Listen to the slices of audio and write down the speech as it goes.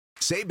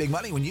Save big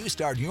money when you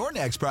start your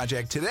next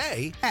project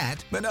today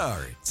at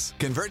Menards.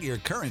 Convert your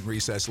current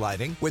recessed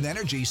lighting with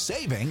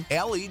energy-saving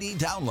LED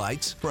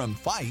downlights from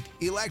Fight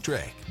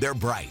Electric. They're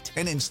bright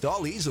and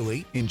install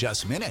easily in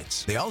just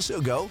minutes. They also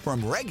go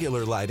from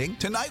regular lighting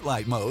to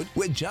nightlight mode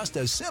with just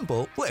a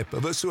simple flip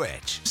of a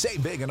switch.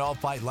 Save big on all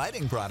Fight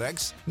lighting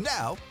products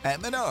now at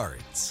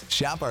Menards.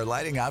 Shop our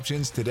lighting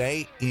options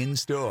today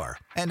in-store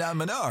and on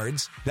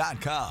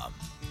Menards.com.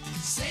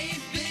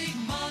 Save big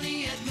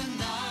money at Menards.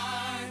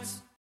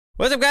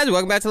 What's up, guys?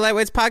 Welcome back to the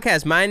Lightweights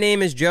Podcast. My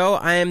name is Joe.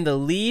 I am the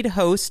lead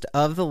host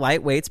of the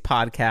Lightweights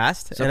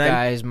Podcast. What's up,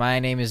 guys? My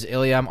name is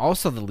Ilya. I'm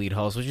also the lead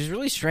host, which is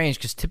really strange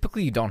because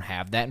typically you don't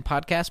have that in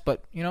podcasts,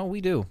 but, you know,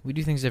 we do. We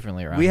do things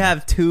differently around We here.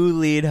 have two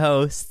lead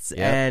hosts,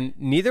 Yep. and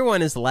neither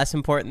one is less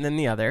important than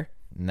the other.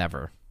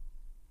 Never.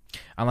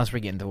 Unless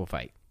we get into a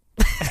fight.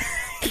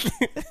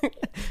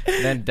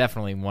 Then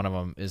definitely one of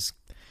them is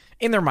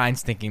in their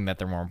minds thinking that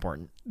they're more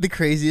important. The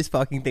craziest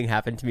fucking thing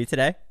happened to me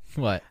today.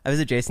 What? I was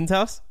at Jason's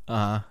house,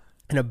 Uh-huh.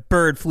 and a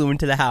bird flew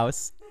into the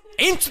house.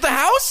 Into the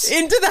house?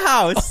 Into the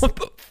house! What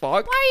the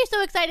fuck? Why are you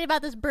so excited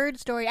about this bird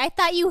story? I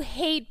thought you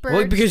hate bird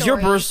Well, because your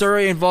stories. bird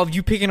story involved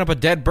you picking up a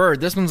dead bird.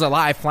 This one's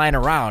alive flying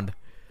around.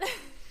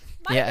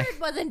 My Yeah. bird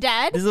wasn't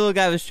dead. This little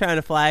guy was trying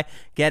to fly,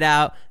 get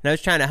out, and I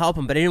was trying to help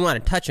him, but I didn't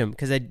want to touch him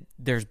because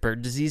there's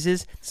bird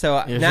diseases.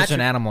 So You're just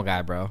an animal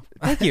guy, bro.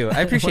 Thank you.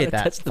 I appreciate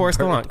that. That's the Forrest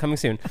bird. Gallant, coming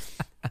soon.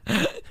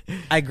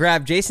 I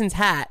grabbed Jason's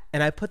hat,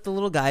 and I put the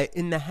little guy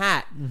in the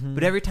hat. Mm-hmm.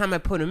 But every time I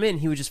put him in,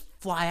 he would just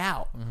fly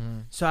out.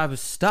 So I was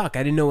stuck.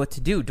 I didn't know what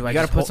to do. Do I You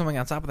gotta just put hold- something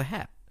on top of the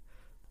hat.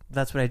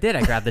 That's what I did.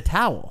 I grabbed the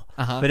towel.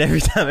 Uh-huh. But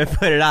every time I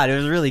put it on, it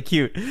was really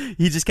cute.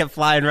 He just kept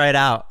flying right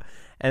out.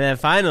 And then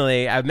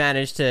finally, I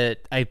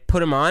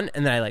put him on,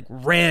 and then I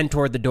ran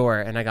toward the door,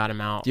 and I got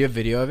him out. Do you have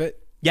video of it?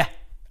 Yeah.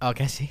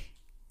 Okay, see?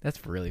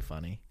 That's really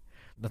funny.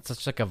 That's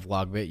such like a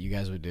vlog bit you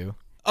guys would do.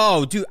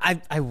 Oh, dude,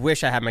 I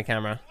wish I had my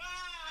camera.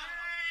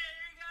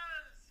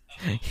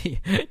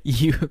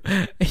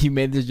 you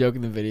made this joke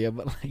in the video,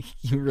 but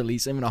you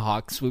release him and a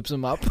hawk swoops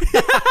him up.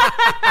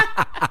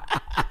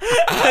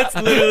 That's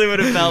literally what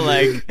it felt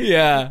like.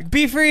 Yeah.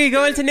 Be free,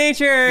 go into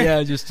nature.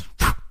 Yeah, just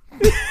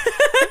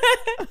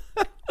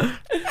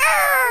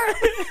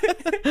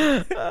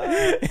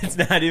It's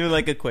not even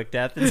like a quick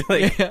death. It's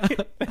like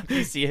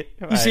you see it.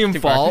 you see him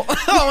fall.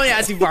 Oh yeah,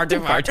 I see far too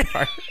far.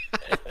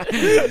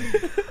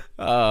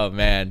 Oh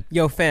man.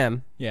 Yo,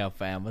 fam. Yeah,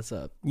 fam, what's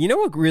up? You know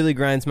what really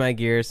grinds my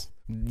gears?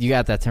 You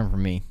got that term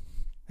from me.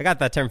 I got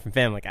that term from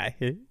Family Guy.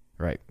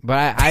 Right.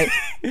 But I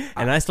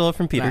And I stole it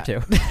from Peter,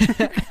 too.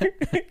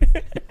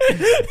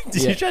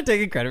 Did you try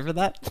taking credit for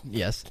that?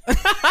 yes.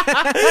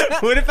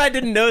 What if I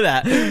didn't know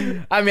that?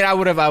 I mean I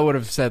would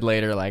have said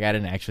later, I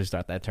didn't actually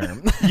start that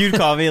term. You'd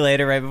call me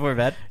later right before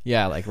bed?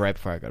 Yeah, right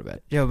before I go to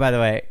bed. Yo, by the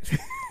way.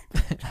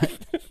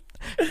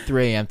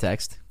 3 a.m.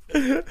 text.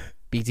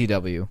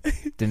 BTW.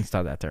 Didn't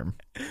start that term.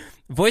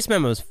 Voice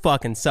memos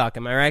fucking suck.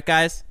 Am I right,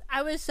 guys?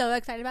 I was so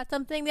excited about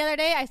something the other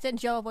day. I sent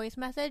Joe a voice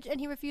message, and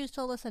he refused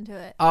to listen to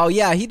it. Oh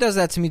yeah, he does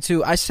that to me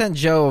too. I sent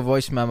Joe a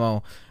voice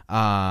memo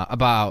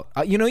about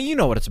you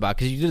know what it's about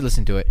because you did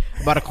listen to it,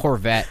 about a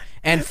Corvette.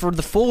 And for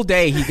the full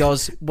day, he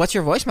goes, "What's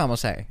your voice memo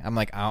say?" I'm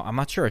like, oh, "I'm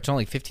not sure. It's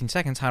only 15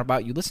 seconds. How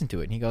about you listen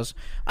to it?" And he goes,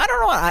 "I don't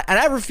know." And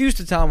I refuse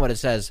to tell him what it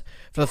says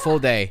for the full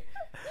day.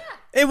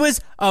 It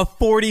was a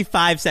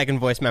 45-second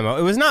voice memo.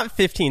 It was not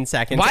 15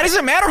 seconds. Why does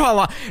it matter how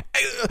long?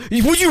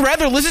 Would you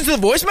rather listen to the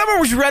voice memo, or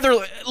would you rather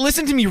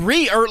listen to me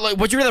read, or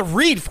would you rather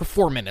read for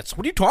 4 minutes?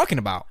 What are you talking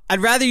about? I'd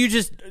rather you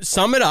just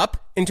sum it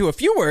up into a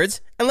few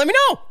words and let me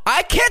know.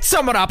 I can't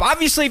sum it up.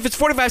 Obviously, if it's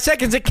 45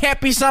 seconds, it can't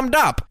be summed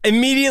up.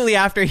 Immediately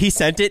after he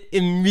sent it,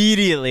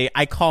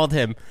 I called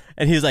him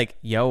and he was like,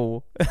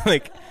 yo,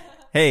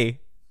 hey,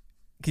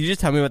 can you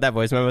just tell me what that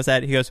voice memo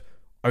said? He goes,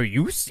 are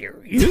you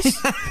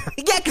serious?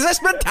 Yeah, because I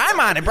spent time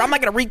on it, bro. I'm not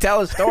going to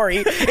retell a story.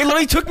 It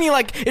literally took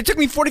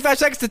me 45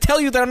 seconds to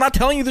tell you that I'm not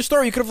telling you the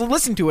story. You could have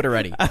listened to it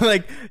already. I'm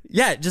like,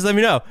 yeah, just let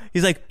me know.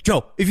 He's like,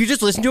 Joe, if you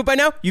just listen to it by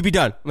now, you'd be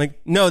done. I'm like,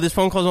 no, this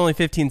phone call's only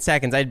 15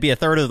 seconds. I'd be a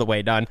third of the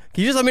way done.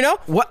 Can you just let me know?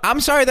 What? I'm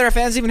sorry that our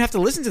fans even have to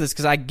listen to this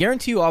because I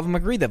guarantee you all of them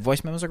agree that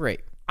voice memos are great.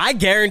 I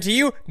guarantee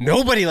you,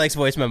 nobody likes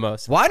voice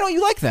memos. Why don't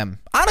you like them?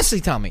 Honestly,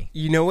 tell me.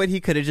 You know what he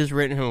could have just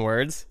written in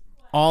words?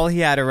 All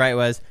he had to write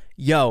was,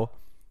 yo,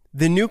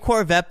 the new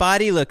Corvette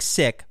body looks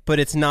sick, but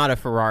it's not a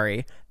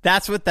Ferrari.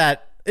 That's what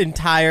that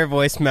entire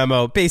voice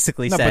memo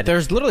basically No, said. but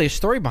there's literally a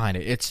story behind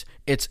it.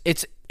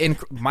 It's in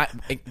my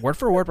word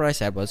for word. What I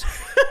said was,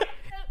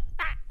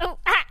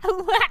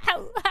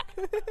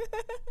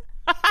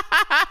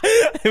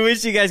 I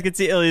wish you guys could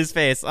see Ilya's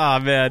face. Oh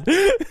man.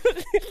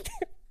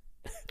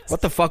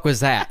 "What the fuck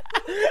was that?"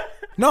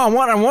 No, I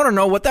want to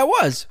know what that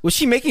was. Was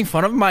she making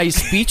fun of my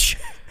speech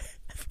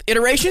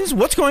iterations?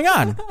 What's going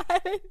on?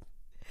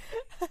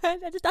 I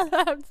just thought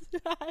that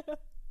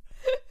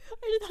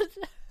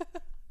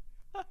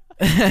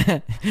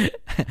was...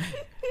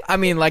 I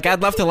mean,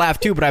 I'd love to laugh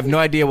too, but I have no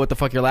idea what the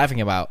fuck you're laughing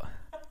about.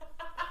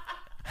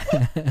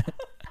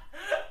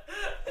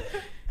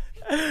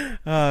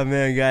 Oh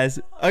man, guys.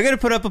 I'm gonna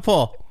put up a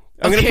poll.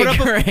 I'm Okay, gonna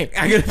great.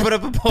 I'm gonna put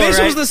up a poll. This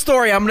right? was the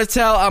story. I'm gonna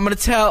tell.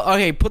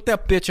 Okay, put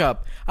that bitch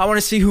up. I want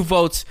to see who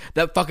votes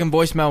that fucking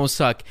voice memo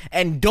suck.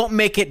 And don't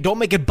make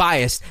it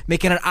biased.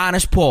 Make it an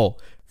honest poll.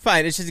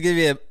 Fine. It's just gonna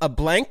be a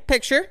blank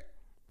picture,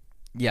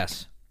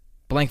 Yes,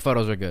 blank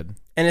photos are good.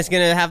 and it's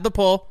gonna have the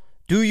poll.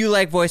 Do you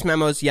like voice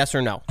memos? Yes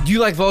or no? Do you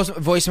like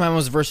voice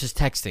memos versus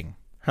texting?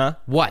 Huh?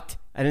 What?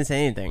 I didn't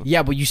say anything.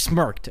 Yeah, but you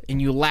smirked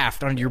and you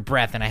laughed under your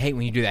breath, and I hate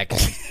when you do that.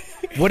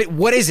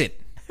 What is it?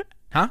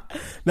 Huh?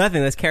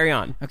 Nothing. Let's carry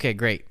on. Okay,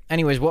 great.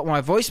 Anyways, what my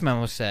voice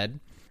memo said.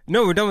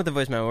 No, we're done with the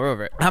voice memo. We're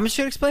over it. I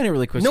should explain it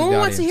really quick. No one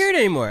wants to hear it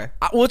anymore.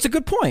 Well, it's a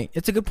good point.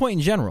 It's a good point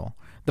in general.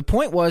 The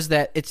point was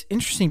that it's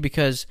interesting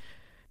because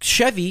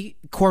Chevy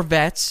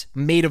Corvettes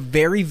made a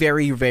very,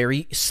 very,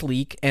 very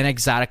sleek and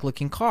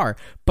exotic-looking car.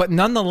 But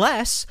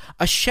nonetheless,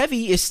 a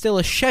Chevy is still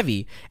a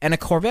Chevy, and a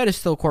Corvette is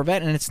still a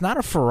Corvette, and it's not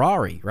a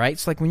Ferrari, right?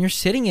 It's like when you're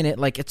sitting in it,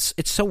 like it's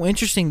so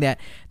interesting that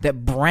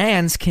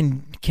brands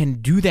can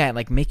do that,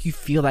 like make you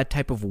feel that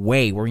type of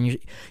way. Where when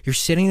you're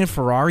sitting in a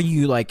Ferrari,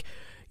 you're like,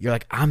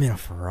 I'm in a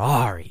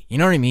Ferrari. You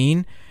know what I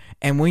mean?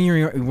 And when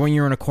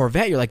you're in a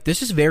Corvette, you're like,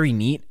 this is very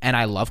neat, and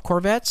I love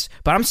Corvettes,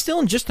 but I'm still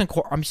in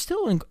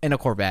a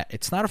Corvette.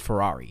 It's not a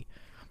Ferrari.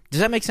 Does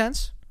that make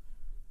sense?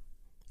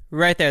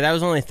 Right there. That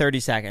was only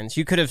 30 seconds.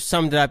 You could have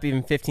summed it up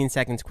even 15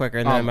 seconds quicker,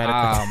 and then I might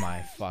have. Oh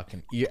my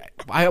fucking!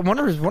 I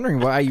was wondering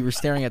why you were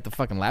staring at the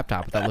fucking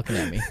laptop without looking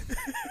at me.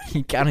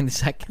 You counting the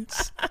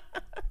seconds?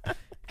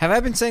 Have I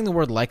been saying the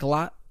word like a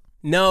lot?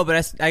 No,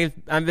 but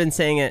I've been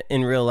saying it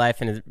in real life,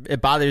 and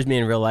it bothers me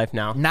in real life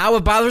now. Now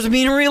it bothers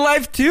me in real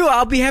life too.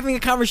 I'll be having a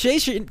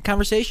conversation,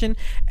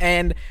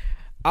 and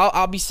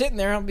I'll be sitting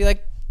there. I'll be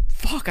like,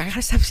 "Fuck! I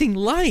gotta stop saying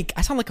like.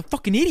 I sound like a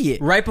fucking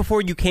idiot." Right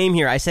before you came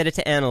here, I said it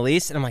to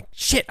Annalise, and I'm like,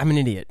 "Shit, I'm an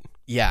idiot."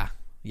 Yeah.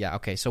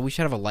 Okay, so we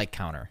should have a like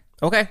counter.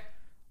 Okay.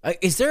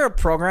 Is there a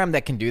program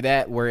that can do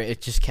that where it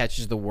just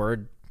catches the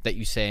word that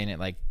you say and it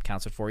like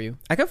counts it for you?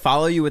 I could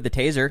follow you with the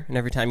taser, and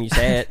every time you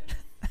say it.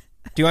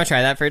 Do you want to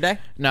try that for a day?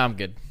 No, I'm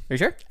good. Are you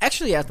sure?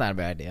 Actually, that's not a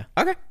bad idea.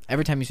 Okay.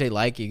 Every time you say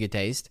like, you get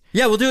tased.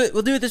 Yeah, we'll do it.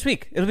 We'll do it this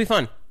week. It'll be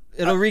fun.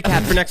 It'll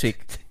recap for next week.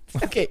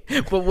 Okay,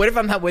 but what if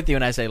I'm not with you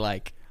and I say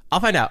like? I'll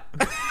find out.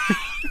 But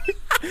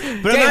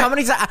Dave, how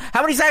many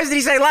times did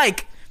he say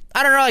like?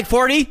 I don't know, like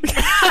 40?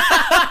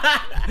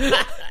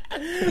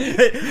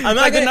 I'm not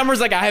Like the gonna, number's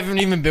like I haven't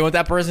even been with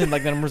that person.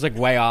 Like the number's like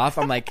way off.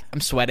 I'm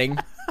sweating.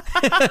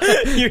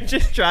 You're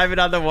just driving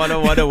on the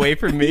 101 away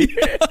from me.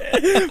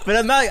 But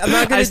I'm not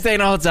I gonna stay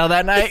in a hotel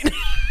that night.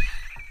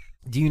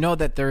 Do you know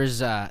that there's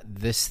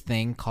this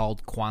thing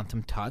called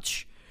quantum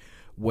touch,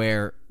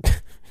 where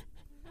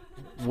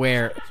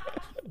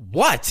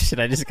what? Should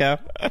I just go?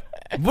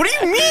 What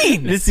do you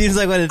mean? This seems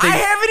like one of the I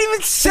things. haven't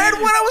even said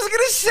what I was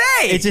gonna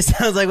say. It just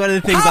sounds like one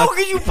of the things. How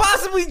could you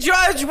possibly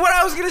judge what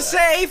I was gonna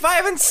say if I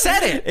haven't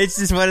said it? It's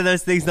just one of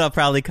those things I'll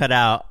probably cut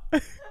out.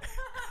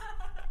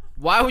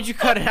 Why would you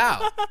cut it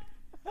out?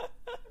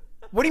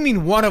 What do you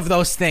mean one of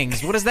those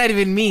things? What does that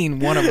even mean,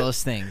 one of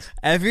those things?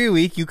 Every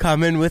week you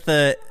come in with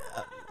a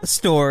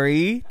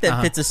story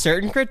that fits a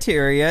certain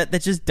criteria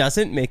that just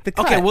doesn't make the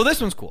cut. Okay, well this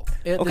one's cool.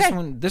 Okay.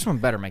 This one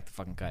better make the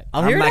fucking cut.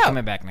 I'll hear I'm it not out.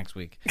 coming back next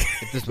week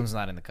if this one's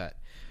not in the cut.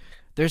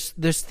 There's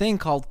this thing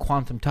called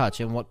quantum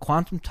touch, and what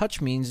quantum touch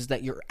means is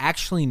that you're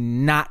actually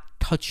not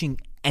touching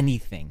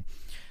anything.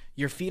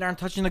 Your feet aren't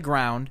touching the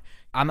ground.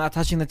 I'm not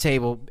touching the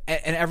table,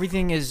 and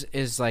everything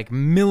is like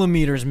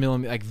millimeters,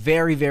 like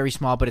very, very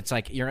small. But it's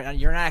like you're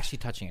not actually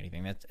touching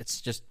anything.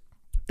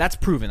 That's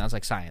proven. That's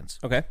like science.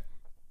 Okay.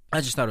 I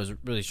just thought it was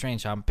really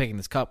strange how I'm picking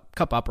this cup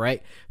up,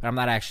 right? But I'm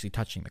not actually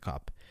touching the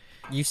cup.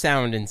 You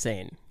sound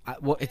insane.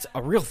 Well, it's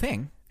a real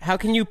thing. How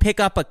can you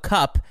pick up a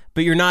cup,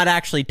 but you're not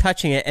actually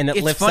touching it, and it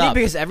It's lifts funny up?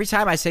 because every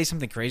time I say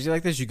something crazy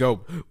like this, you go,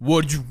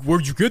 where'd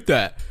you get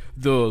that?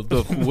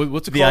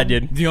 What's it The called?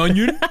 Onion. The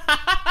Onion?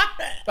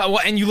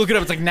 And you look it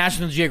up, it's like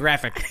National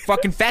Geographic.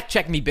 Fucking fact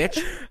check me, bitch.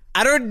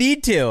 I don't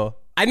need to.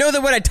 I know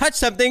that when I touch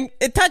something,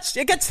 it gets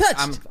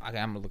touched. I'm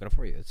gonna look it up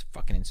for you. It's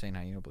fucking insane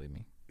how you don't believe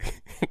me.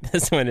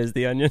 This one is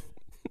The Onion.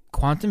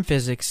 Quantum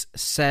physics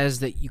says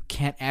that you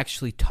can't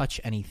actually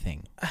touch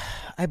anything.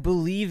 I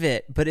believe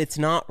it, but it's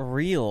not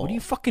real. What do you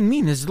fucking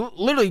mean? There's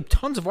literally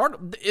tons of art.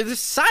 It's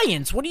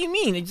science. What do you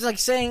mean? It's like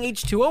saying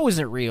H2O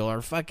isn't real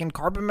or fucking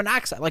carbon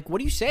monoxide. Like,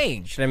 what are you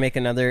saying? Should I make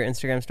another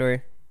Instagram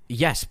story?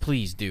 Yes,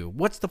 please do.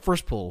 What's the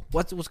first poll?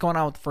 What's going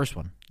on with the first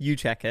one? You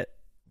check it.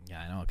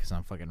 Yeah, I know, because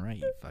I'm fucking right,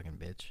 you fucking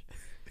bitch.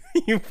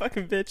 You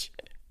fucking bitch.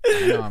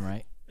 I know I'm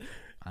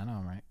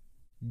right.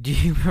 Do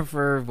you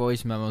prefer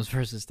voice memos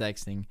versus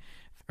texting?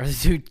 Or the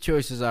two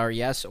choices are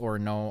yes or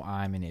no,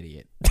 I'm an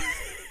idiot.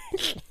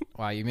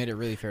 Wow, you made it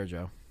really fair,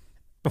 Joe.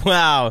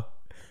 Wow.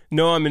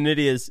 No, I'm an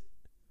idiot.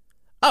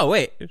 Oh,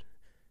 wait.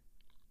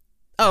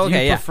 Oh, Do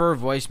okay, you yeah. prefer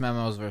voice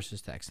memos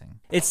versus texting?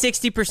 It's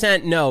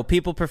 60% no.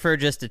 People prefer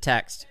just to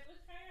text.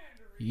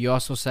 You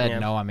also said Yeah.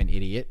 no, I'm an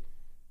idiot.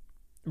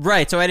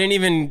 Right, so I didn't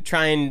even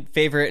try and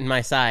favor it in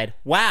my side.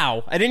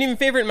 Wow. I didn't even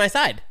favor it in my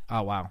side.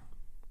 Oh, wow.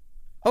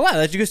 Oh, wow.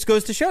 That just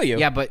goes to show you.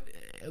 Yeah, but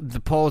the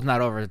poll is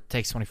not over. It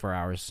takes 24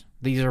 hours.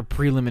 These are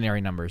preliminary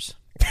numbers.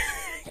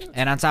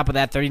 And on top of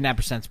that,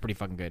 39% is pretty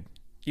fucking good.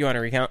 You want to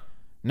recount?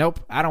 Nope,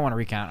 I don't want to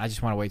recount. I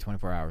just want to wait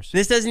 24 hours.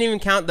 This doesn't even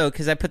count, though,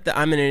 because I put the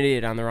I'm an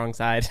idiot on the wrong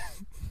side.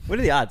 What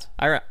are the odds?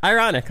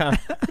 Ironic, huh?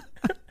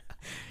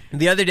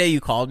 The other day you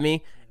called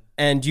me,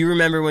 and do you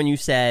remember when you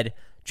said,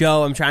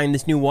 Joe, I'm trying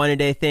this new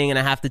one-a-day thing, and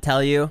I have to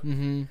tell you?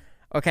 Mm-hmm.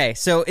 Okay,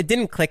 so it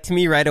didn't click to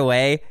me right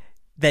away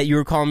that you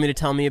were calling me to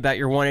tell me about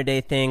your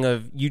one-a-day thing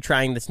of you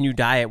trying this new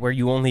diet where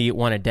you only eat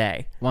one a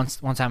day. One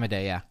time a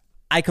day, yeah.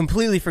 I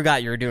completely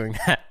forgot you were doing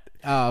that.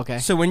 Oh, okay.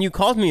 So when you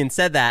called me and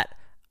said that,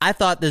 I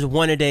thought this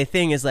one-a-day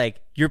thing is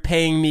like you're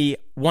paying me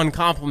one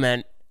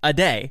compliment a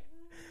day.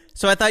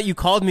 So I thought you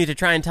called me to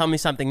try and tell me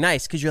something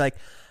nice because you're like,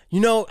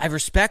 I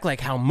respect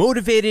like how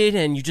motivated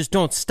and you just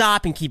don't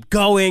stop and keep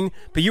going.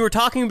 But you were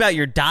talking about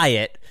your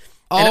diet.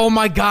 Oh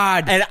my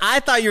God. And I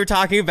thought you were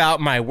talking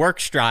about my work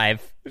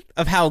strive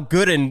of how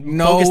good and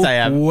focused I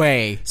am. No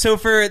way. So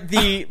for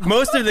the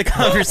most of the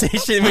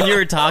conversation when you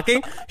were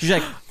talking, she's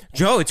like,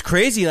 Joe, it's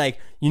crazy. Like,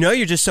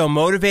 you're just so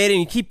motivated and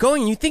you keep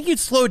going and you think you'd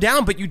slow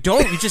down, but you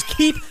don't. You just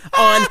keep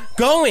on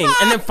going.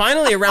 And then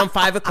finally around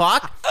 5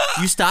 o'clock,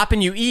 you stop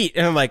and you eat.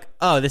 And I'm like,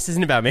 oh, this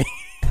isn't about me.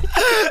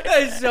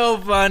 That's so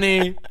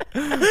funny.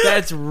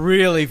 That's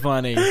really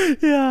funny.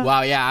 Yeah.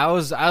 Wow. Yeah. I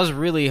was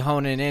really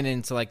honing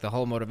into like the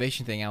whole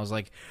motivation thing. I was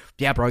like,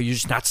 yeah, bro, you're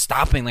just not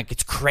stopping. Like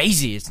it's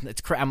crazy.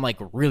 I'm like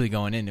really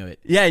going into it.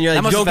 Yeah. And you're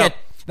like,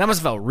 that must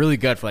have felt really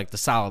good for like the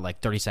solid like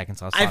 30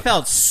 seconds. I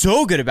felt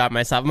so good about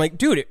myself. I'm like,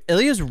 dude,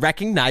 Ilya's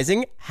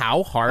recognizing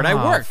how hard I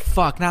work.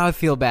 Fuck. Now I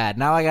feel bad.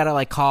 Now I gotta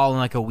like call in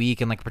like a week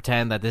and like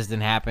pretend that this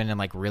didn't happen and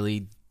like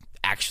really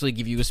actually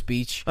give you a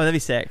speech. Oh, that'd be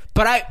sick.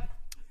 But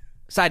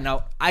side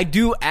note, I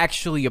do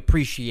actually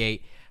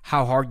appreciate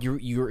how hard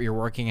you're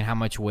working and how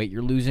much weight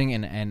you're losing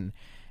and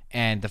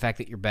the fact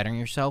that you're bettering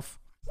yourself.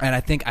 And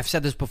I think I've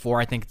said this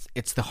before. I think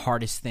it's the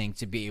hardest thing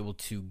to be able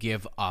to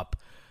give up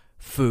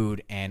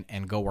food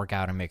and go work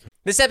out and make.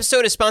 This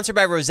episode is sponsored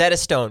by Rosetta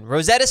Stone.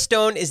 Rosetta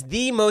Stone is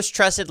the most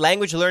trusted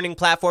language learning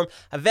platform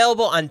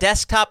available on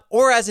desktop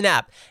or as an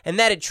app, and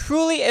that it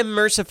truly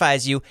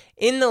immersifies you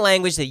in the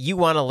language that you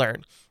want to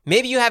learn.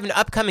 Maybe you have an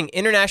upcoming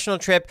international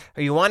trip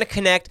or you want to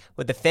connect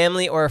with a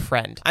family or a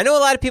friend. I know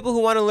a lot of people who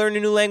want to learn a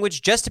new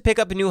language just to pick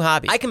up a new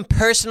hobby. I can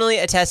personally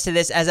attest to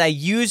this as I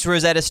used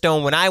Rosetta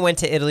Stone when I went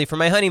to Italy for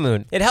my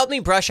honeymoon. It helped me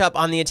brush up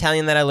on the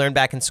Italian that I learned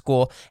back in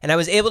school, and I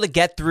was able to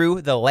get through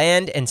the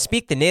land and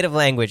speak the native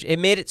language. It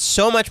made it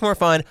so much more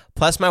fun,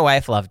 plus my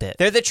wife loved it.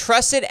 They're the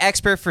trusted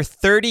expert for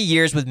 30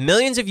 years with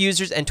millions of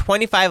users and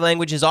 25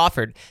 languages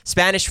offered.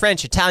 Spanish,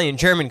 French, Italian,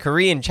 German,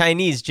 Korean,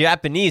 Chinese,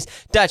 Japanese,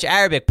 Dutch,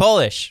 Arabic,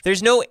 Polish.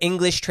 There's no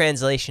English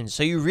translation,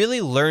 so you really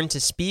learn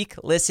to speak,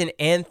 listen,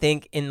 and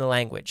think in the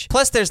language.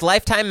 Plus, there's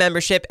lifetime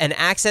membership and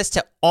access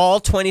to all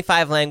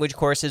 25 language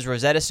courses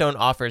Rosetta Stone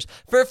offers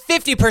for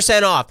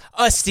 50% off.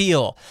 A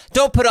steal.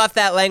 Don't put off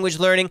that language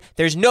learning.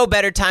 There's no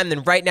better time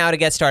than right now to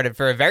get started.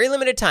 For a very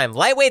limited time,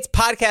 Lightweight's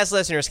podcast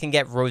listeners can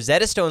get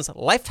Rosetta Stone's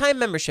lifetime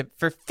membership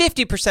for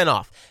 50%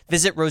 off.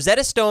 Visit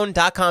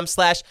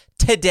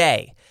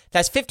rosettastone.com/today.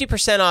 That's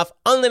 50% off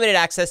unlimited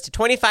access to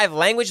 25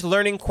 language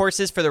learning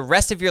courses for the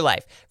rest of your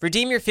life.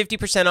 Redeem your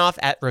 50% off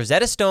at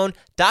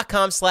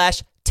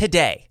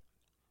rosettastone.com/today.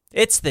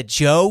 It's the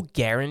Joe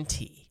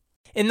Guarantee.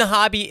 In the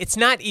hobby, it's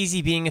not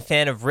easy being a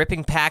fan of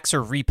ripping packs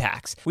or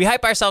repacks. We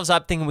hype ourselves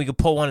up thinking we could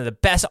pull one of the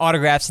best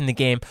autographs in the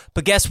game,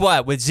 but guess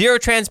what? With zero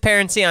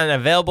transparency on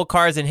available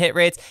cards and hit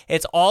rates,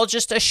 it's all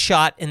just a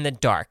shot in the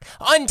dark.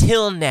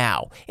 Until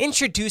now.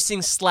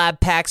 Introducing slab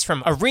packs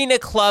from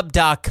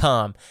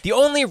arenaclub.com, the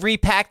only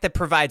repack that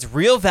provides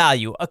real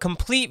value, a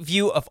complete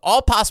view of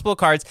all possible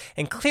cards,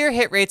 and clear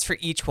hit rates for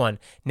each one.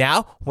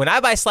 Now, when I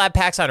buy slab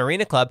packs on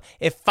Arena Club,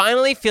 it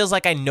finally feels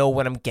like I know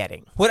what I'm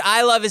getting. What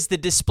I love is the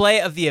display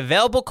of the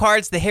available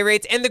cards, the hit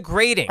rates, and the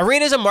grading.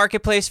 Arena is a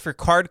marketplace for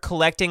card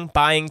collecting,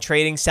 buying,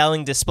 trading,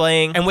 selling,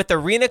 displaying, and with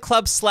Arena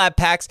Club slab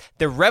packs,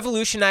 they're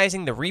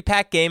revolutionizing the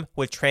repack game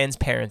with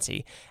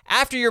transparency.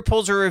 After your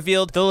pulls are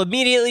revealed, they'll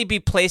immediately be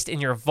placed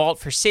in your vault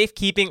for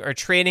safekeeping or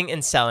trading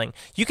and selling.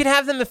 You can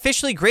have them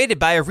officially graded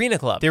by Arena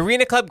Club. The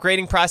Arena Club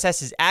grading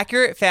process is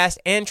accurate, fast,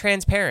 and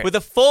transparent, with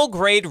a full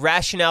grade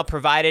rationale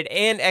provided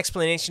and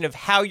explanation of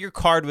how your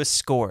card was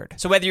scored.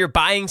 So whether you're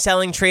buying,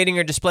 selling, trading,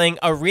 or displaying,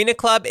 Arena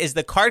Club is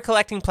the card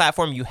collecting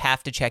platform you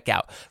have to check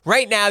out.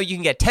 Right now, you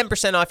can get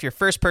 10% off your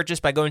first purchase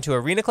by going to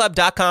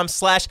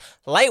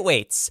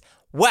arenaclub.com/lightweights.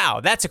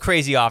 Wow, that's a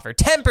crazy offer.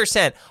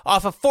 10%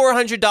 off a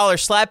 $400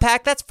 slab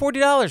pack. That's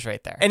 $40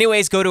 right there.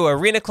 Anyways, go to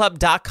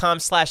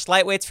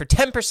arenaclub.com/lightweights for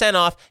 10%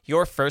 off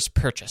your first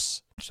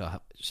purchase.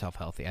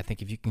 Self-healthy. I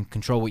think if you can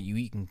control what you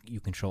eat, you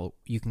can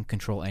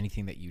control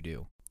anything that you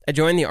do. I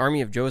joined the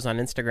army of Joes on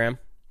Instagram.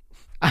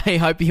 I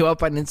hype you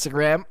up on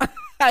Instagram.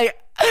 I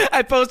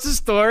post a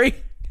story.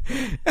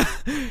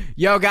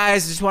 Yo,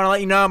 guys, just want to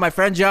let you know my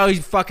friend Joe,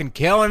 he's fucking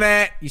killing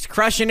it. He's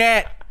crushing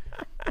it.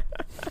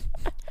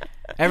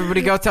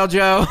 Everybody go tell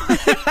Joe.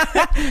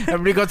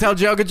 Everybody go tell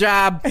Joe good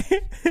job.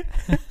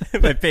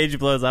 My page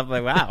blows up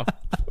like, wow.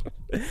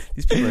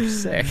 These people are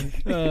sick.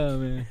 Oh,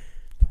 man.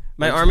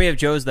 My army of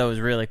Joes, though, was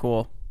really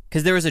cool.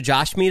 Because there was a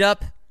Josh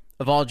meetup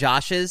of all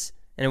Joshes,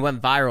 and it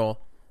went viral.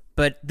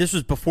 But this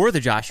was before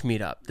the Josh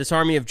meetup. This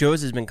army of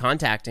Joes has been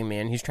contacting me,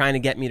 and he's trying to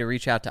get me to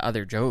reach out to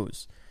other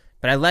Joes.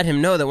 But I let him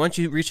know that once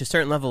you reach a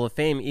certain level of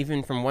fame,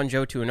 even from one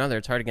Joe to another,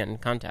 it's hard to get in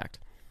contact.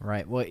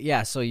 Right. Well,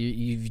 yeah. So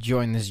you've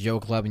joined this Joe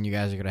club, and you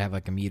guys are gonna have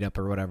like a meetup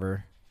or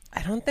whatever.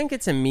 I don't think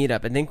it's a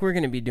meetup. I think we're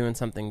going to be doing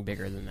something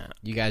bigger than that.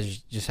 You guys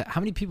just how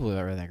many people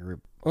are in that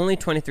group? Only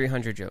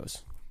 2,300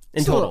 Joes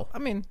in Still, total. I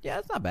mean, yeah,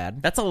 it's not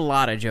bad. That's a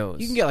lot of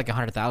Joes. You can get like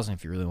 100,000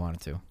 if you really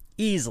wanted to.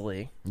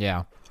 Easily.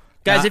 Yeah.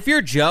 Guys, if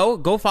you're Joe,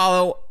 go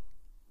follow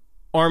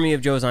Army of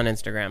Joes on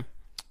Instagram.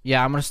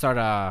 Yeah, I'm gonna start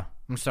on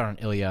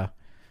Ilya.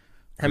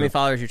 How many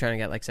followers are you trying to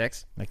get? Like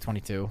 6? Like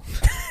 22.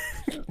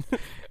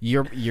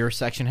 Your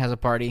section has a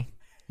party.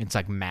 It's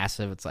like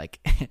massive. It's like,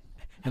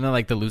 and then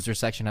like the loser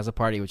section has a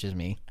party, which is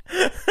me,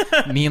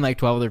 me and like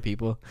 12 other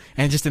people,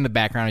 and just in the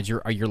background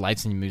are your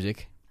lights and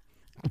music.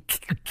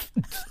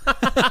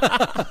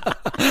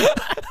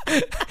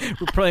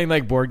 We're playing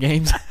like board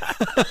games.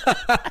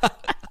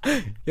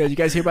 Yo, you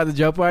guys hear about the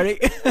Joe party?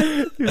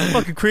 You're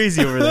fucking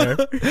crazy over there.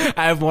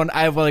 I have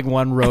like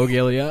one rogue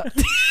Ilya.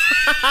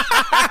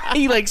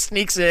 He like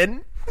sneaks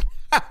in.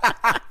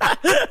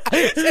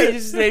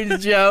 His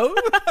name's Joe.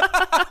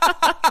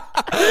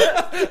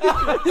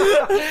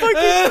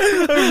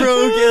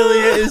 Rogue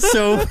Ilya is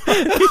so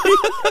funny.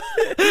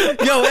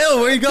 Yo, Ill,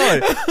 where you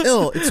going?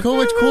 Ill, it's so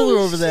much cooler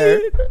over there.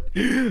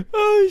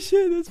 Oh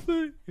shit, that's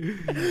funny.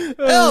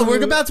 Ill,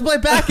 we're about to play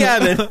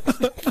backgammon.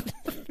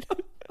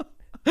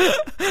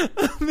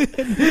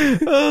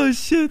 Oh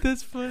shit,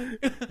 that's funny.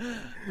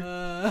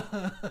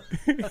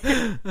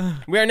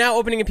 We are now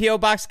opening a P.O.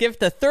 Box gift,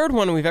 the third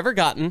one we've ever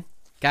gotten.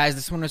 Guys,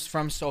 this one is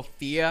from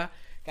Sophia.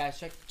 Guys,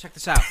 check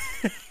this out.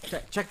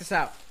 check this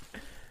out.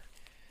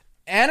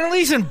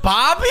 Annalise and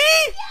Bobby?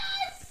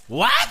 Yes!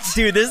 What?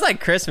 Dude, this is like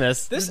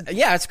Christmas.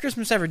 Yeah, it's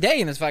Christmas every day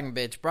in this fucking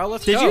bitch, bro.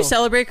 Let's go. Did you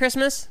celebrate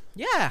Christmas?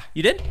 Yeah.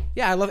 You did?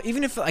 Yeah, I love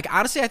even if like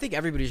honestly I think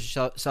everybody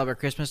should celebrate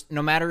Christmas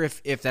no matter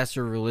if that's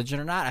your religion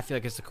or not. I feel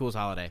like it's the coolest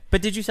holiday.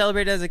 But did you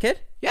celebrate it as a kid?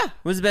 Yeah. What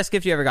was the best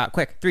gift you ever got?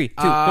 Quick. 3, 2,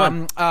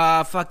 1.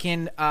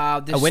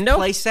 This A window?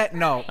 play set.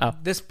 No. Oh.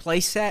 This play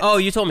set. Oh,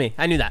 you told me.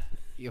 I knew that.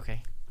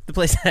 Okay. The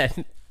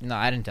playset. No,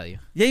 I didn't tell you.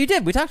 Yeah, you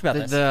did. We talked about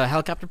this. The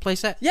helicopter play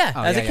set? Yeah,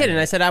 Oh, as a yeah, kid, yeah. and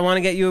I said I want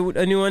to get you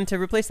a new one to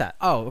replace that.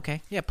 Oh,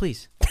 okay. Yeah,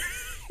 please.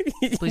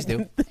 Please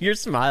do. Your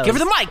smile. Give her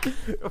the mic.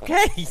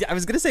 Okay, I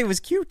was gonna say it was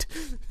cute.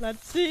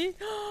 Let's see.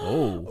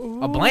 Oh,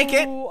 a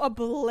blanket. Ooh, a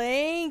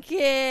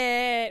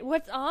blanket.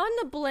 What's on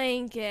the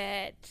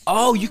blanket?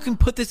 Oh, you can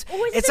put this.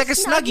 Oh, is It's it like a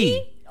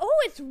snuggie. Oh,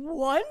 it's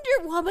Wonder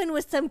Woman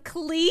with some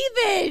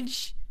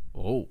cleavage.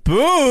 Oh,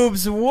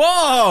 Boobs.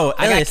 Whoa.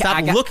 I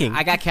Stop got looking.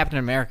 I got Captain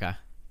America.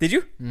 Did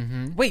you?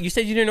 Mm-hmm. Wait, you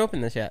said you didn't open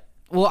this yet.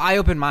 Well, I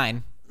opened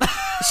mine.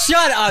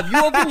 Shut up.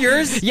 You opened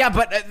yours? Yeah,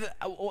 but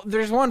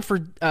there's one for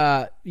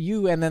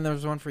you, and then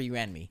there's one for you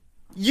and me.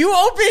 You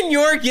opened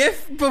your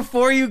gift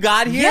before you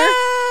got here?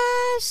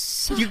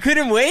 Yes. You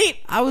couldn't wait?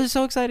 I was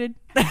so excited.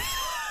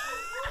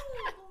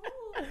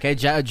 Okay,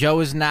 Joe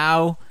is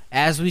now,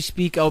 as we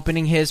speak,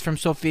 opening his from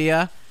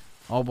Sophia.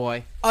 Oh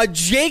boy, A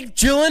Jake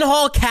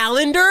Gyllenhaal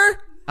calendar?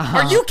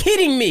 Are you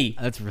kidding me?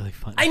 that's really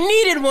funny. I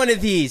needed one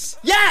of these.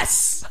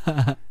 Yes!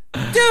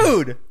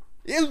 Dude!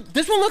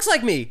 This one looks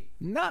like me.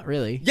 Not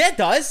really. Yeah, it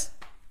does.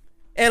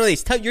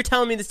 Annalise, you're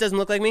telling me this doesn't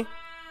look like me?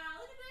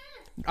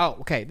 Oh,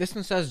 okay. This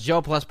one says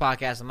Joe Plus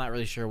Podcast. I'm not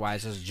really sure why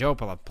it says Joe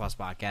Plus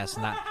Podcast,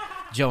 not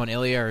Joe and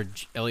Ilya or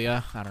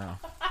Ilya. I don't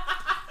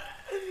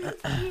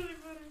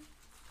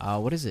know.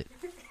 What is it?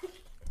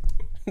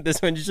 This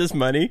one's just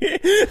money.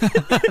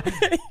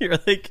 You're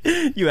like,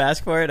 you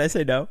ask for it, I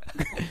say no.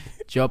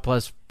 Joe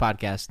Plus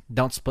Podcast.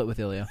 Don't split with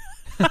Ilya.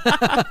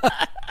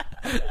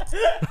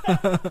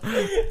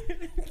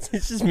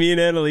 It's just me and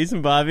Annalise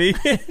and Bobby.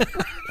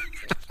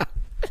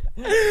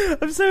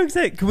 I'm so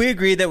excited. Can we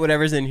agree that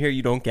whatever's in here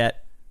you don't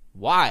get?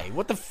 Why?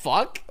 What the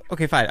fuck?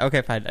 Okay, fine. I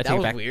take That it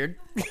was back. weird.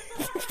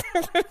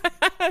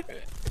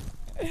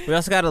 We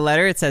also got a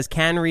letter. It says,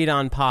 can read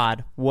on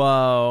pod.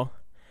 Whoa.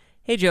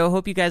 Hey, Joe.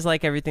 Hope you guys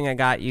like everything I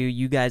got you.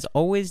 You guys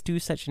always do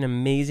such an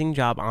amazing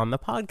job on the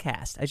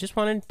podcast. I just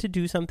wanted to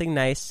do something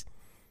nice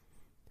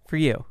for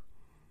you.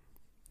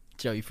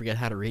 Joe, you forget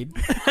how to read?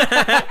 You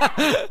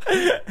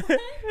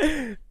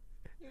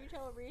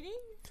tell reading?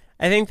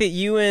 I think that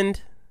you and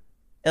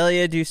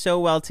Ilya do so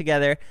well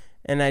together,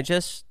 and I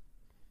just...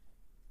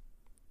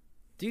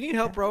 Do you need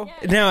help, bro?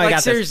 No, I Like, got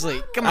this.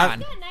 seriously, come on.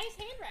 Got nice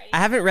handwriting. I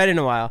haven't read in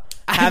a while.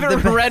 I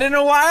haven't read in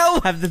a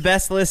while. Have the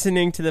best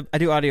listening to the... I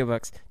do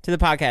audiobooks. To the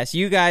podcast.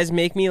 You guys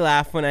make me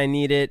laugh when I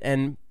need it,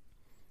 and...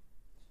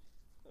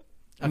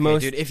 Okay,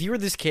 dude, if you were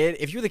this kid,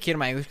 if you were the kid in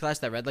my English class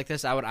that read like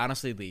this, I would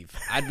honestly leave.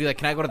 I'd be like,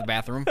 can I go to the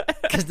bathroom?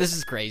 Because this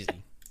is crazy.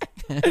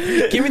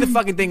 Give me the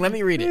fucking thing. Let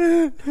me read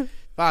it.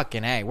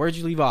 Fucking hey, where'd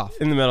you leave off?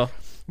 In the middle.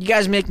 You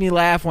guys make me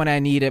laugh when I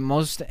need it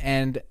most,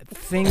 and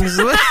things...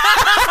 Can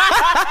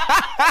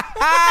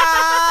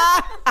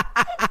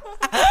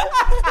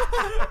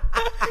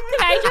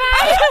I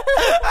try?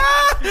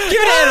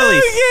 Give it to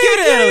Annalise. Give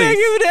it to Annalise.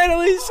 Give it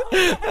Annalise.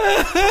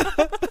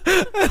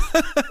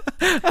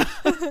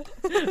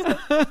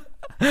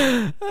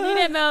 Need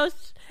it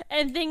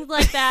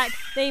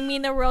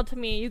world to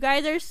me. You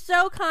guys are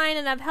so kind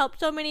and have helped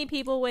so many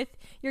people with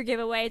your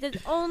giveaways.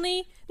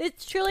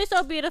 It's truly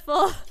so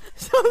beautiful.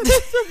 So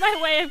this is my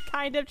way of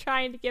kind of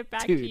trying to give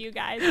back to you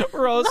guys.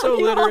 We're all so Love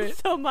you all literate.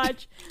 so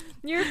much.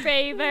 Your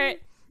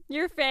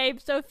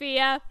fave,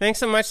 Sophia. Thanks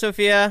so much,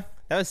 Sophia.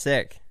 That was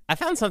sick. I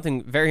found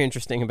something very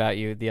interesting about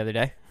you the other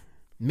day.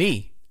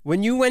 Me.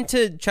 When you went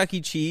to Chuck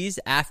E. Cheese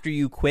after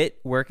you quit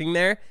working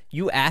there,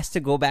 you asked to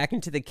go back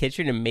into the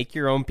kitchen and make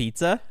your own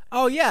pizza.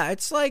 Oh yeah,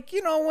 it's like,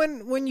 you know,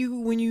 when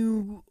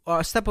you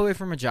step away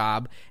from a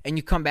job and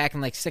you come back in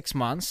like 6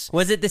 months.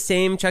 Was it the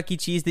same Chuck E.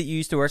 Cheese that you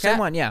used to work at? Same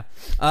one, yeah.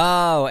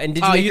 Oh, and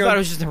did you Oh, make you your thought own... it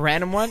was just a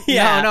random one?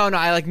 Yeah. No.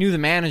 I like knew the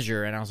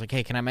manager, and I was like,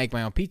 hey, can I make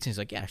my own pizza? He's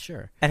like, yeah,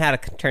 sure. And how'd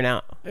it turn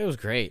out? It was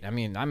great. I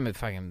mean, I'm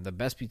the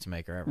best pizza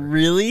maker ever.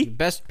 Really?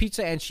 Best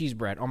pizza and cheese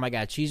bread. Oh my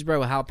god, cheese bread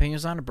with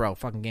jalapenos on it, bro.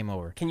 Fucking game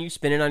over. Can you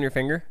spin it on your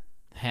finger?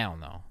 Hell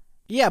no.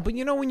 Yeah, but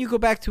you know when you go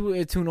back to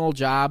an old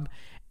job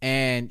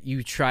and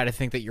you try to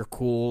think that you're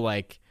cool,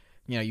 like,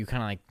 you know, you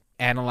kind of like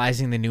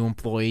analyzing the new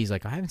employees,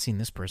 like, I haven't seen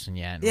this person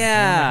yet. And, like, I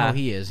Yeah. wonder how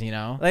he is, you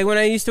know? Like when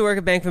I used to work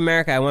at Bank of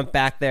America, I went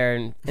back there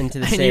and into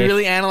the And safe. you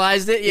really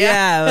analyzed it?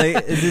 Yeah,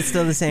 like, is it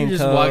still the same You're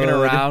just code? walking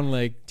around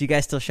like Do you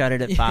guys still shut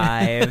it at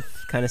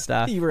 5? Kind of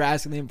stuff. you were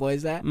asking the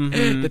employees that?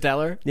 Mhm. The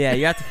teller? Yeah,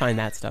 you have to find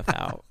that stuff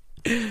out.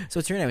 So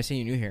what's your name? I see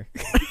you new here.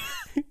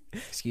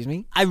 Excuse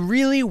me? I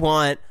really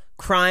want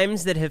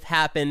crimes that have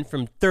happened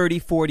from 30,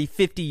 40,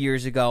 50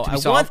 years ago. To be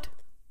solved?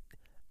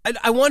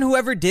 I want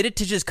whoever did it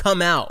to just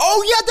come out.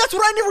 Oh yeah, that's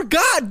what I never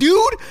got,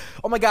 dude.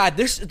 Oh my god,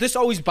 this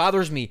always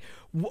bothers me.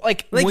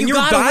 Like when you you're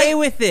got dying,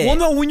 away with it. Well,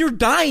 no, when you're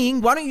dying,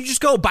 why don't you just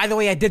go? By the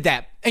way, I did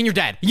that, and you're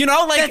dead. You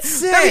know, like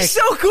That's that'd be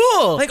sick. so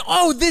cool. Like,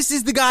 oh, this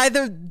is the guy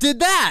that did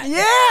that.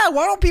 yeah,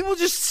 why don't people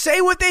just say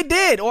what they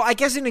did? Well, I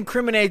guess it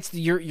incriminates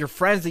your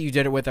friends that you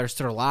did it with are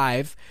still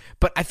alive.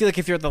 But I feel like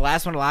if you're the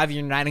last one alive,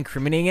 you're not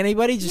incriminating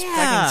anybody. Just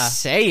Yeah. fucking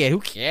say it. Who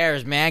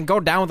cares, man? Go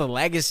down with a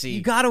legacy.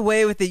 You got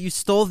away with it. You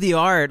stole the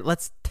art.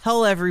 Let's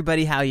tell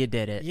everybody how you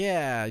did it.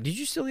 yeah. Did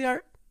you steal the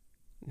art?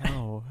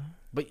 No.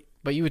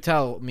 But you would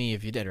tell me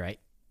if you did, right?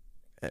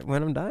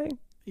 When I'm dying?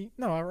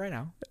 No, right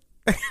now.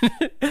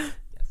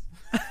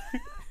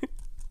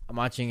 I'm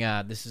watching.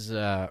 This is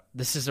a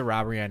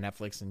robbery on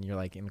Netflix, and you're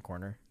like in the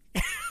corner.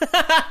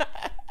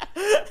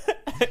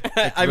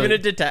 I'm gonna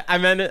detect.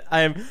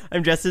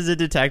 I'm dressed as a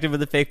detective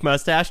with a fake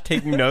mustache,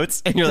 taking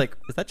notes, and you're like,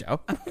 "Is that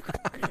Joe?"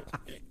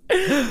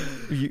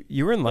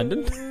 you were in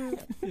London?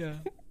 Yeah.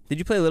 Did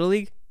you play Little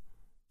League?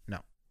 No.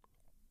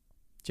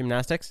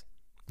 Gymnastics?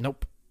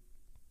 Nope.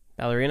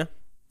 Ballerina?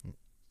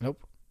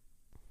 Nope.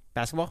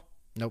 Basketball?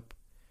 Nope.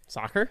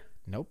 Soccer?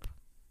 Nope.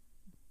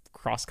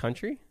 Cross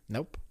country?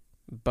 Nope.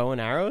 Bow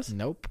and arrows?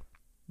 Nope.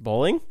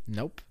 Bowling?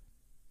 Nope.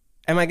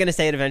 Am I gonna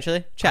say it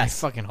eventually?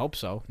 Chess? I fucking hope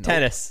so. Nope.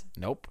 Tennis?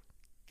 Nope.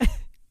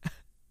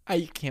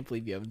 I can't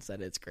believe you haven't said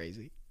it. It's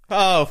crazy.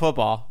 Oh,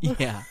 football.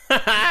 Yeah.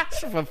 It's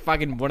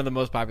fucking one of the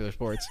most popular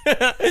sports.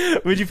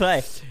 What'd you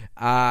play?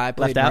 I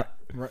played Left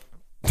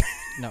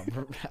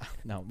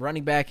no,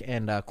 running back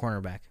and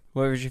cornerback.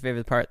 What was your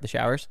favorite part? The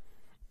showers?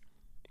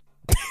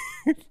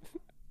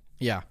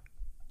 Yeah.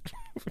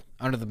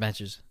 Under the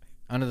benches.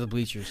 Under the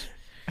bleachers.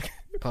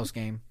 Post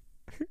game.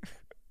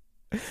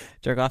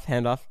 Jerk off,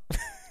 hand off.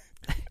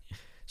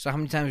 So how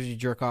many times did you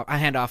jerk off? I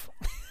hand off.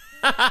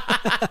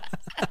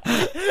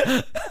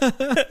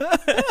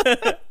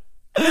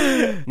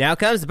 Now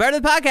comes the part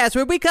of the podcast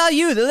where we call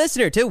you, the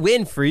listener, to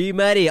win free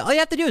money. All you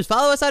have to do is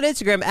follow us on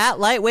Instagram at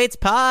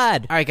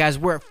LightweightsPod. All right, guys,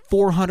 we're at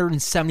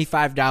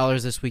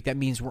 $475 this week. That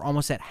means we're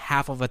almost at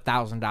half of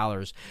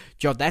 $1,000.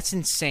 Joe, that's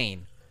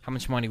insane. How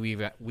much money we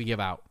give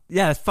out?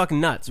 Yeah, that's fucking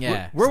nuts.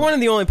 Yeah. We're one of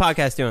the only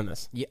podcasts doing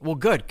this. Yeah, well,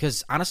 good,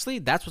 because honestly,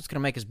 that's what's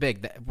gonna make us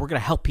big. We're gonna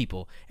help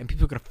people, and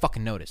people are gonna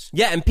fucking notice.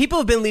 Yeah, and people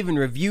have been leaving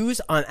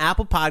reviews on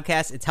Apple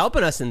Podcasts. It's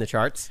helping us in the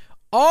charts.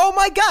 Oh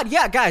my god,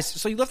 yeah, guys.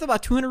 So you left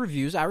about 200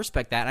 reviews. I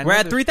respect that. We're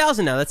at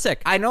 3,000 now. That's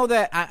sick. I know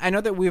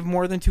that we have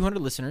more than 200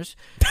 listeners.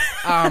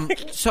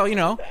 So you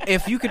know,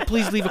 if you could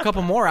please leave a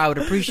couple more, I would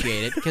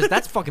appreciate it because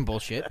that's fucking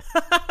bullshit.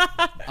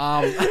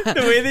 The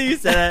way that you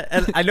said it,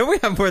 and I know we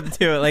have more than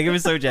two. Like, it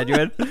was so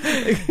genuine.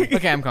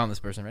 Okay, I'm calling this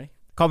person. Ready?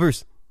 Call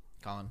Bruce.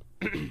 Call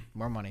him.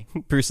 More money.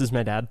 Bruce is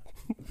my dad.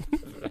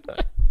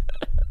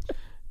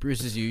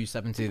 Bruce is you. You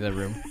step into the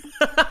room.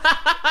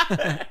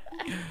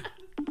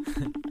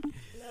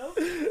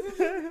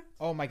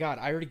 Oh my god,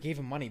 I already gave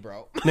him money,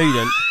 bro. No, you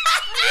didn't.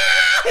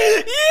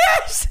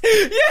 Yes!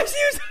 Yes,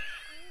 you...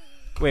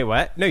 Wait,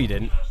 what? No, you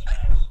didn't.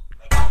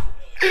 Yeah,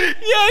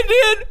 I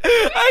did.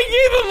 I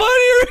gave him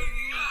money.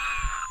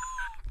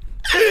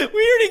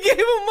 We already gave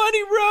him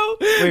money, bro.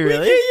 Wait,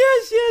 really?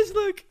 Yes.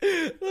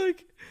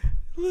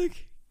 Look.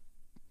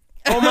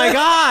 Oh my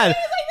god.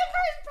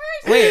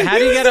 Wait, how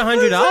do you get $100?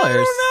 I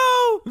don't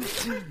know.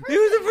 It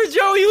was for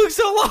Joe. He looked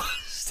so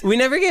lost. We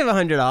never gave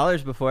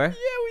 $100 before. Yeah,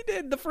 we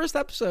did. The first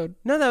episode.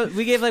 No,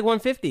 we gave like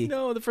 150.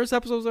 No, the first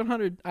episode was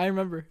 100. I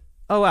remember.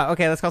 Oh wow.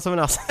 Okay, let's call someone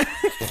else.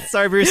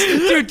 Sorry, Bruce.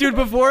 Dude,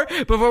 before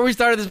we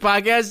started this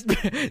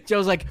podcast,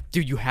 Joe's like,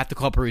 dude, you have to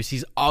call Bruce.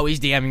 He's always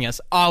DMing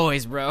us.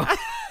 Always, bro.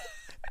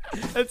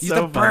 That's He's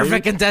so the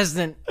perfect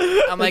contestant.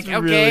 I'm like, That's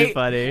okay. really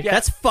funny. Yeah.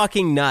 That's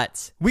fucking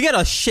nuts. We got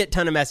a shit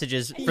ton of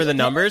messages for the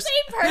numbers.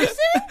 Same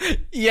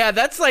person? Yeah,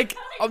 that's like,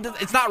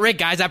 it's not rigged,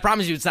 guys. I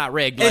promise you it's not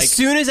rigged. As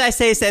soon as I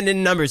say send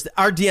in numbers,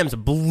 our DMs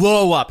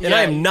blow up. And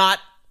I Yeah. am not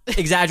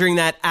exaggerating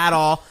that at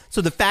all.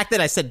 So the fact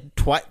that I said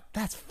twice,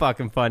 that's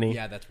fucking funny.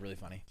 yeah, that's really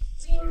funny.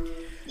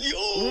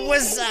 Yo,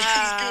 What's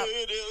up?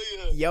 Good,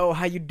 Ilya? Yo,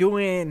 how you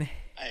doing?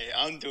 Hey,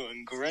 I'm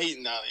doing great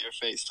now that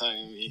you're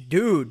FaceTiming me.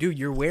 Dude,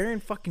 you're wearing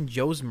fucking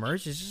Joe's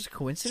merch. Is this a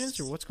coincidence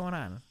or what's going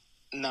on?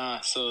 Nah,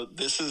 so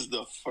this is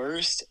the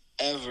first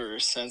ever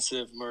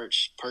sensitive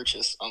merch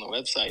purchase on the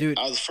website. Dude.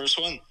 I was the first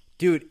one.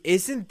 Dude,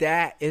 isn't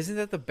that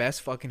the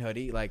best fucking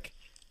hoodie? Like,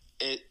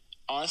 It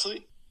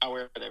honestly, I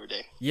wear it every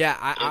day. yeah,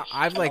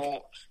 I've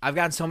don't- I've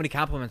gotten so many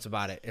compliments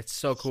about it. It's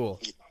so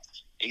cool.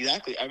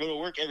 Exactly. I go to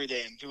work every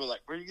day, and people are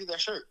like, "Where do you get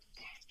that shirt?"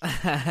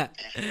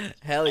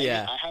 Hell And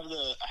yeah. I have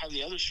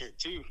the other shirt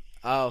too.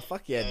 Oh,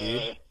 fuck yeah,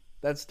 dude. Uh,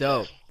 That's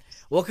dope.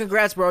 Well,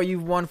 congrats, bro.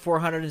 You've won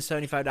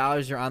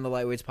 $475. You're on the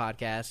Lightweights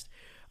podcast.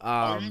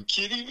 Are you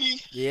kidding me?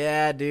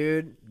 Yeah,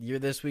 dude. You're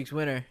this week's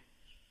winner.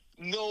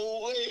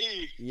 No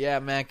way. Yeah,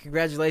 man.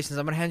 Congratulations.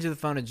 I'm going to hand you the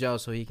phone to Joe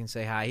so he can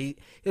say hi. He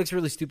looks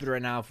really stupid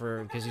right now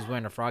because he's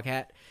wearing a frog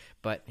hat,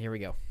 but here we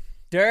go.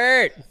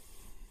 Dirt. Yo,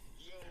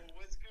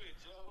 what's good,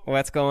 Joe?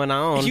 What's going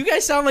on? You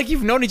guys sound like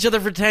you've known each other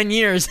for 10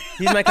 years.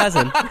 He's my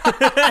cousin.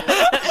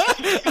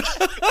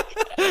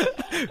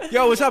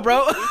 Yo, what's up,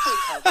 bro? We play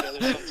cards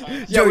together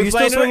sometimes. Joe, we you still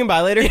playing swinging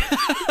by later?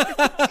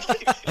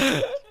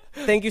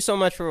 Thank you so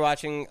much for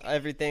watching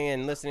everything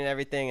and listening to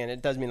everything, and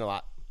it does mean a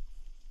lot.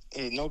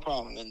 Hey, no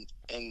problem.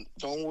 And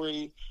don't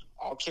worry,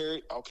 I'll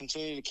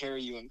continue to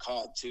carry you in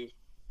COD too.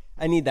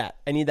 I need that.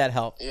 I need that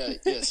help. Yeah,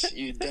 yes,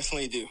 you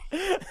definitely do.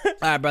 All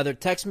right, brother.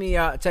 Text me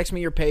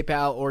your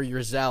PayPal or your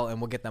Zelle, and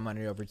we'll get that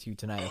money over to you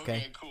tonight,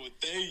 okay? Cool.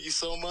 Thank you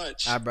so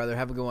much. All right, brother.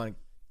 Have a good one.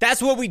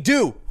 That's what we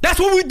do. That's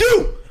what we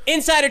do.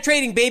 Insider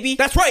trading, baby.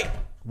 That's right.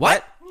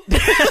 What?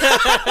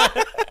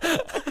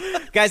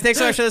 Guys, thanks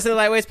so much for listening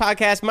to Lightweights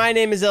Podcast. My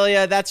name is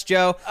Ilya. That's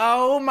Joe.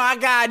 Oh, my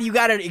God. You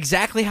got it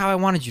exactly how I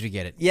wanted you to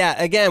get it.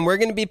 Yeah, again, we're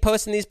going to be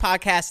posting these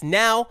podcasts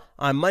now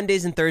on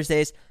Mondays and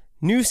Thursdays.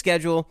 New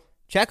schedule.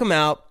 Check them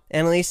out.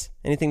 Annalise,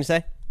 anything to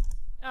say?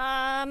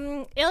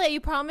 Ilya, you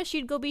promised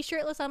you'd go be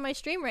shirtless on my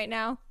stream right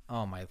now.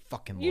 Oh, my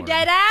fucking Lord. You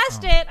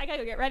dead-assed it. I gotta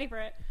go get ready for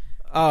it.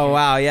 Oh,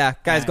 wow, yeah.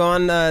 Guys, All go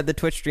on the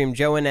Twitch stream,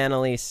 Joe and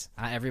Annalise.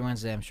 Every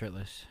Wednesday I'm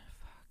shirtless.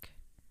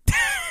 Fuck.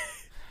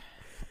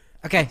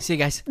 Okay, see you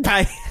guys.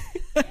 Bye.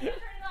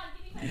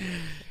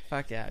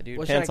 Fuck yeah,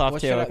 dude. Pants off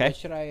too, okay?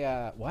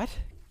 What?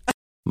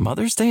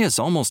 Mother's Day is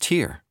almost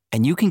here,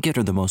 and you can get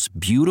her the most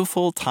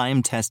beautiful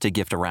time-tested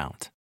gift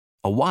around.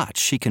 A watch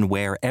she can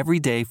wear every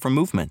day from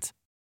Movement.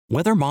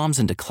 Whether mom's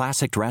into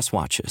classic dress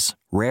watches,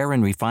 rare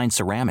and refined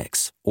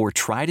ceramics, or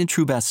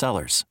tried-and-true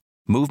bestsellers,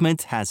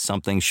 Movement has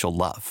something she'll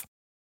love.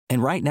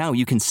 And right now,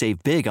 you can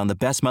save big on the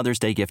best Mother's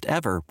Day gift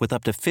ever with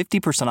up to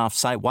 50% off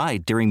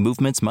site-wide during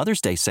Movement's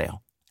Mother's Day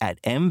sale at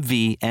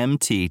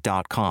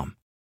MVMT.com.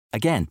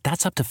 Again,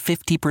 that's up to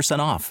 50%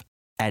 off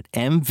at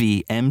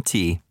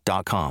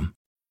MVMT.com.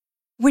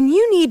 When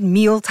you need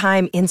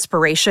mealtime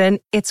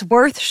inspiration, it's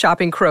worth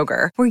shopping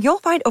Kroger, where you'll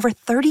find over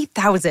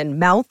 30,000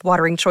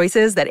 mouth-watering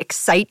choices that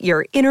excite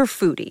your inner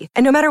foodie.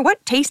 And no matter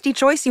what tasty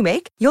choice you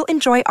make, you'll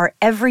enjoy our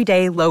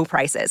everyday low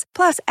prices,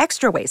 plus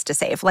extra ways to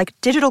save, like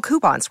digital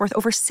coupons worth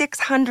over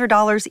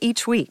 $600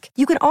 each week.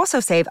 You can also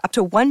save up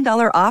to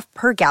 $1 off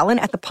per gallon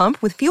at the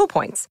pump with fuel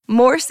points.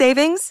 More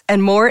savings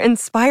and more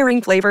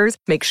inspiring flavors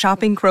make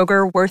shopping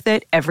Kroger worth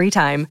it every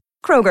time.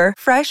 Kroger,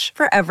 fresh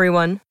for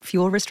everyone.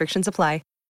 Fuel restrictions apply.